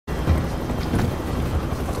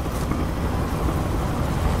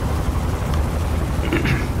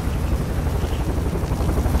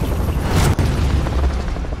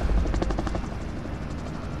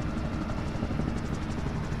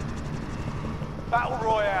Battle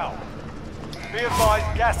Royale. Be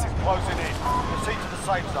advised, gas is closing in. Proceed to the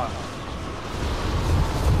safe zone.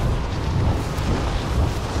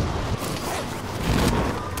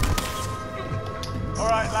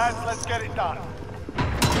 Alright lads, let's get it done.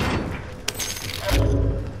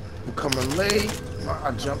 I'm coming late.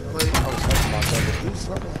 I jumped late. I was helping my brother do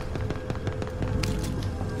something.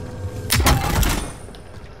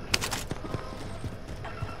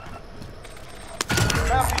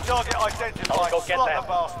 Bounty target identified. Go get Slot that. the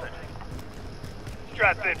bastard.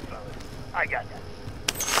 Strap in, fellas. I got that.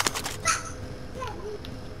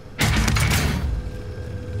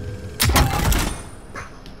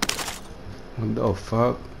 What the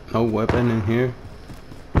fuck? No weapon in here?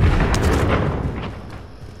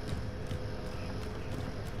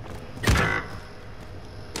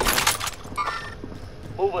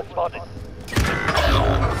 Mover spotted.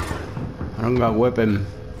 I don't got weapon.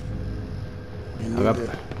 I got...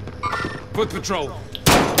 Foot patrol.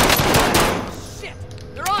 Shit!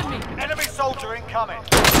 They're on me! Enemy soldier incoming.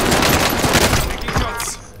 Taking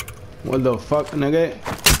shots. What the fuck, nigga?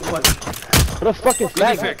 What? What the fuck is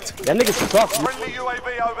that? Effect. That nigga's suck. Friendly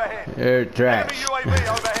UAV overhead. Air Enemy trash.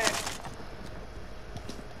 UAV overhead.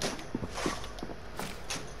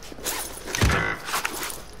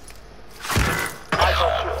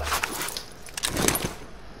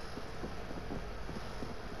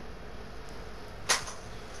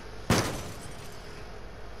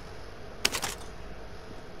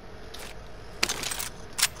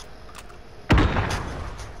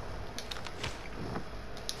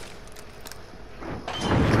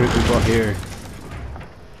 Three people here.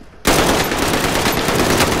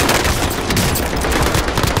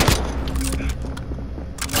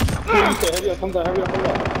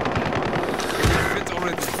 Hit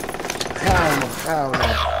already. Hell no. Hell no.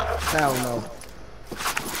 Hell no.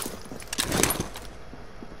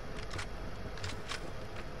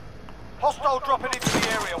 Hostile dropping into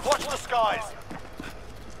the area. Watch the skies.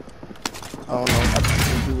 I don't know. I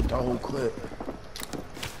just can do with the whole clip.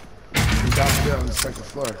 He's out there on the second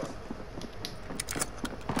floor.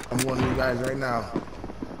 I'm warning you guys right now.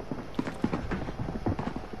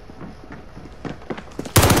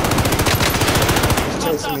 He's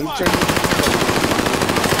chasing me. He's chasing me.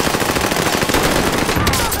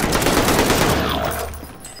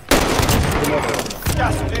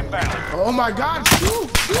 Gas is inbound. Oh my God! Shoot!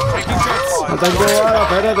 Taking shots. No tengo bala,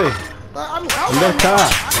 espérate. I'm ¿Dónde está? I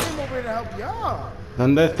came over here to help y'all.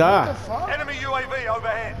 ¿Dónde What the está? fuck? Enemy UAV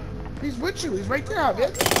overhead. He's with you. He's right there,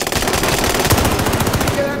 bitch.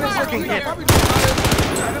 Get out of Fucking this hit.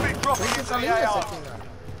 Enemy dropping Hay que into the salir de esa AR. esquina.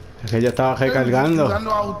 Es que yo estaba recargando.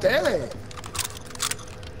 Ayudando a ustedes.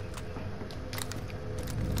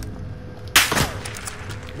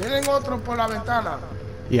 Vienen otros por la ventana.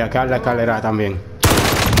 Y acá en la escalera también.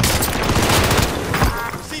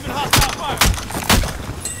 Receiving hostile fire.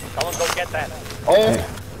 Someone go get that. Eh,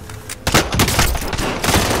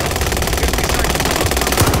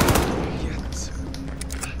 Yes.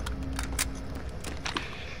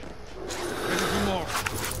 Ready for more.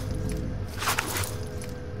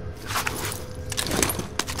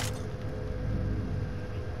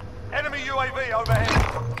 Enemy UAV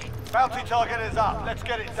overhead. Bounty target is up. Let's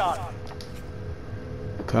get it done.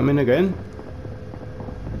 coming again.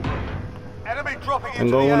 Enemy dropping into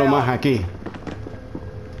Tengo the uno AR. más aquí.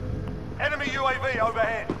 Enemy UAV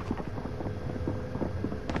overhead.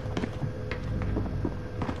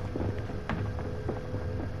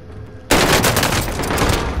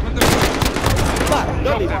 Drop them.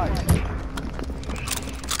 Let's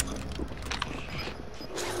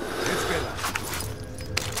get that.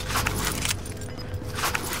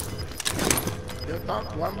 Yo estaba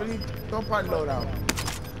Juan Benito para el loadout.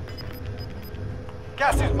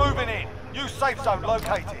 Gas is moving in. New safe zone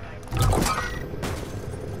located.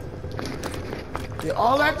 They're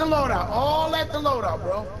all at the loadout. All at the loadout,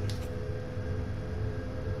 bro.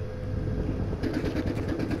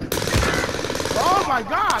 Oh my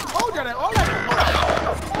God! Told you that all at the loadout. What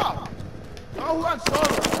the fuck? Oh, I'm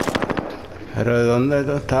solo. Pero ¿de dónde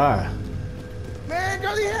tú estás? Man,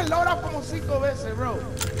 yo dije loadout como 5 veces, bro.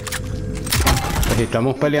 Pues si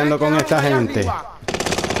estamos peleando con esta gente. Bounty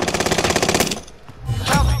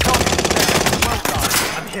target is down. Well done.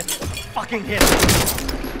 I'm hit. Fucking hit.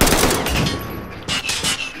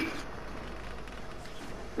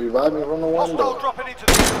 Revive me from the Hostile window. dropping into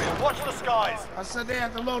the area. Watch the skies. I said they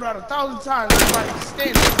had to load out 1,000 times. Everybody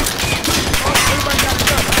stand there. Everybody got it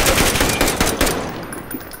done.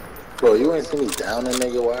 Bro, you ain't seen me down there,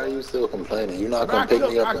 nigga. Why are you still complaining? You not gonna pick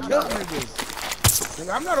me up I and killed down. niggas.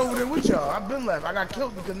 Nigga, I'm not over there with y'all. I've been left. I got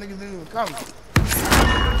killed because niggas didn't even come.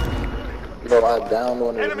 Bro, I downed one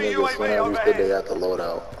of these Enemy niggas UAV when I reached the overhead. day at the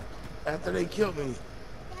loadout. After they killed me.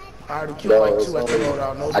 I already killed Bro, like it's 2 at the only,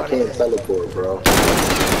 loadout. I Nobody can't came. teleport, bro.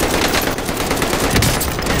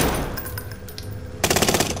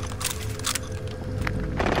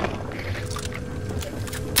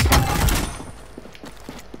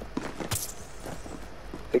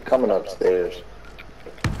 They coming upstairs.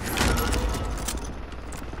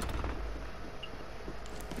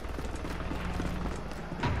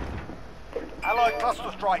 Allied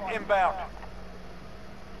cluster strike inbound.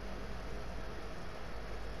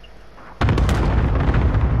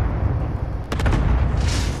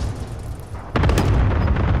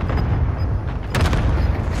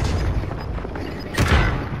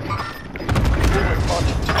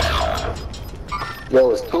 Yo,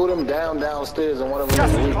 it's two of them downstairs and one of them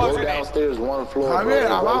Gas is is weak. Go closing in. downstairs, one floor, A bro. ver, It's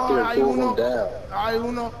right abajo there, hay two of them uno, down.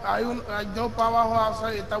 hay dos para abajo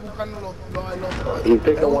outside, está buscando el otro. He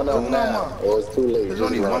picking one Es up uno now, más. or it's too late. There's Just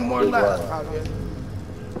only one run, more just left, run. Javier.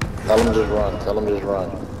 Tell him just run, tell him just run.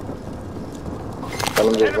 Tell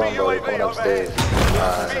him just Enemy run, bro. They're UAV coming overhead.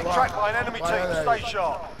 upstairs. Being tracked by an enemy team. Stay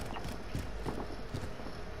sharp.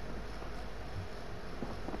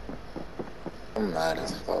 I'm mad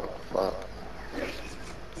as fuck. Fuck.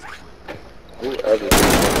 Whoever.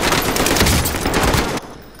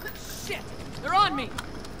 Shit! They're on me!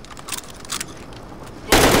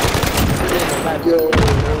 Yo,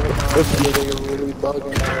 this nigga really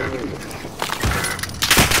bugging out.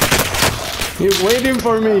 He's waiting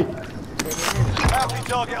for me. Bounty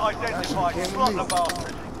target identified. Slot the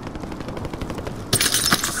bastard.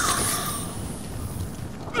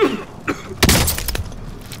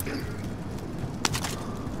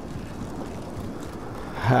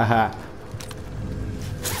 Haha.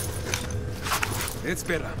 It's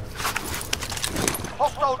better.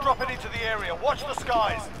 Hostile dropping into the area. Watch the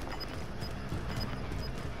skies.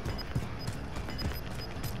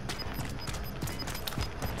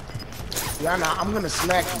 Yeah, nah, I'm gonna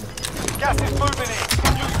smack you. Gas is moving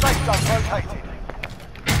in. New safe zone located.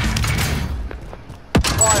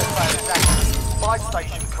 Fire sale is active. Buy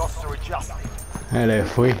station costs are adjusted. Le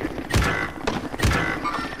fui.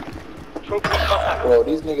 Bro,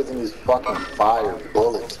 these niggas in these fucking fire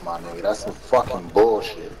bullets, my nigga. That's some fucking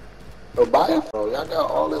bullshit. Bro, buy it, bro. Y'all got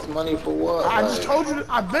all this money for what? I just Like, told you,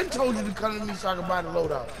 I've been told you to come to me so I can buy the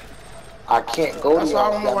loadout. I can't go That's to why I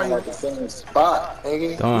y'all. don't know why I'm you- at the same spot,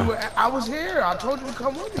 nigga. Toma. I was here. I told you to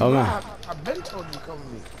come with me. Toma. bro. I've been told you to come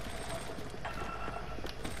with me.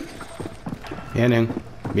 Vienen.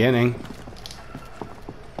 Vienen.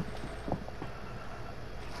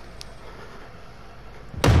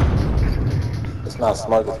 It's not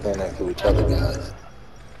smart to stand next to each other, guys.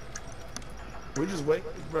 We just wait,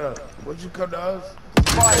 bro. Would you come to us?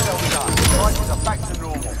 Fire sale done. Prices are back to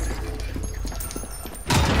normal.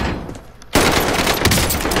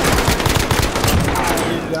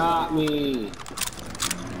 You got me.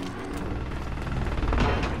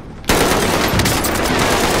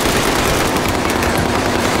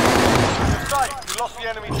 Safe. You lost the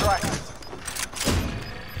enemy track.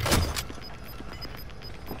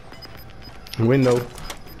 Window.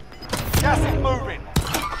 Gas is moving.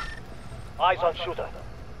 Eyes on shooter.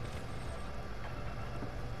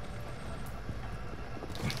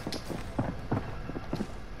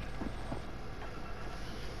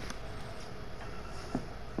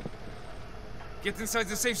 Get inside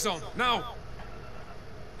the safe zone, now!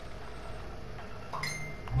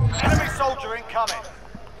 Enemy soldier incoming.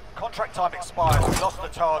 Contract time expires. We lost the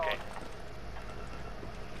target.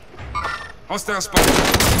 Hostile spot.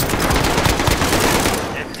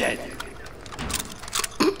 They're dead.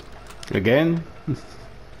 Again.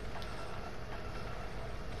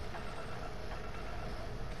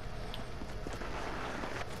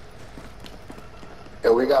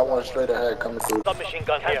 Yeah, we got one straight ahead coming through. Submachine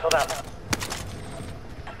gun here. Cancel that.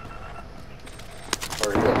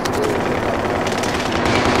 Hurry up, stairs.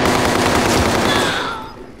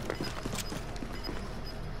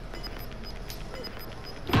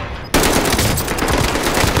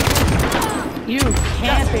 You Gas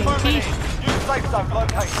is camping moving piece! in. New safe zone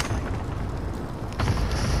located.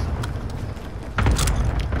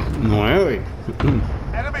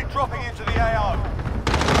 9. Enemy dropping into the AO.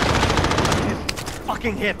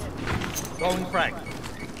 Fucking hit. Throwing frag.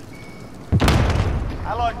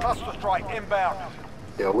 Allied cluster strike inbound.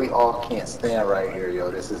 Yo, we all can't stand right here,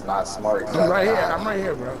 yo. This is not smart. I'm right here. I'm right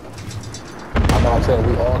here, bro. I know I'm saying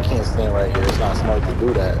we all can't stand right here. It's not smart to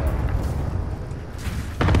do that.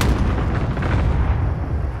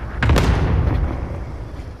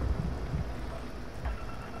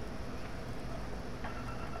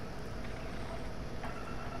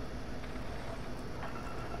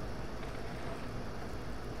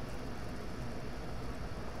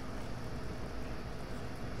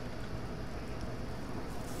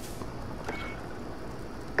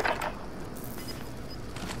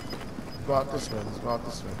 go out this way. Let's go out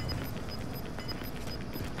this way.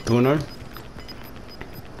 Tunnel.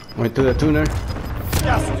 Went to the tunnel.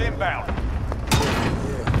 Gas is inbound.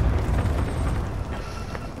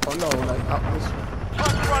 Oh no, like out this way.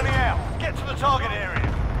 Time's running out. Get to the target area.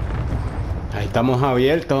 Ahí estamos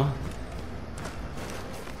abiertos.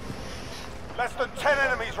 Less than 10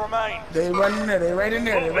 enemies remain. They right in there. They right in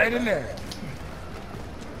there. They right in there.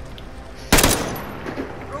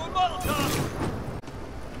 Throw a Molotov.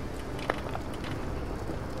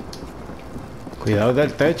 Cuidado del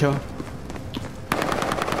techo.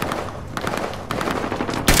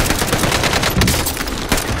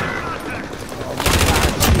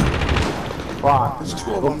 Fuck. There's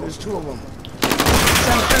two of them. There's two of them.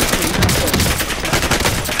 Trying to finish